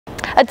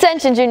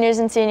Attention juniors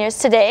and seniors,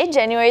 today,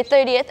 January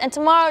 30th, and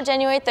tomorrow,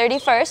 January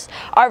 31st,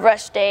 are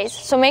rush days,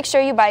 so make sure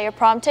you buy your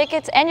prom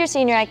tickets and your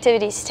senior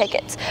activities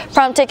tickets.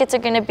 Prom tickets are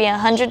going to be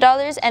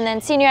 $100, and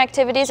then senior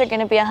activities are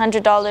going to be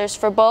 $100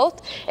 for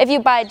both. If you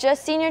buy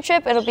just senior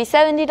trip, it'll be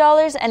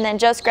 $70, and then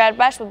just grad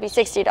bash will be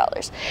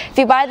 $60. If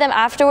you buy them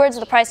afterwards,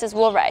 the prices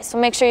will rise, so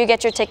make sure you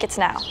get your tickets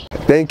now.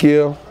 Thank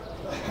you.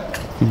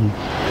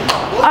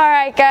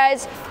 Alright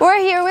guys, we're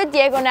here with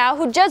Diego now,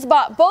 who just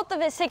bought both of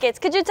his tickets.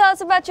 Could you tell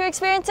us about your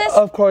experiences?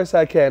 Of course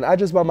I can. I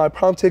just bought my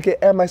prom ticket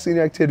and my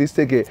senior activities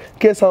ticket.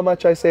 Guess how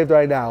much I saved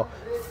right now?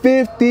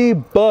 50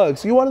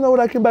 bucks. You want to know what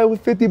I can buy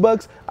with 50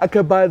 bucks? I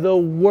could buy the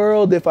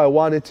world if I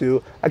wanted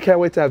to. I can't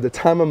wait to have the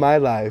time of my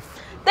life.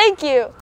 Thank you.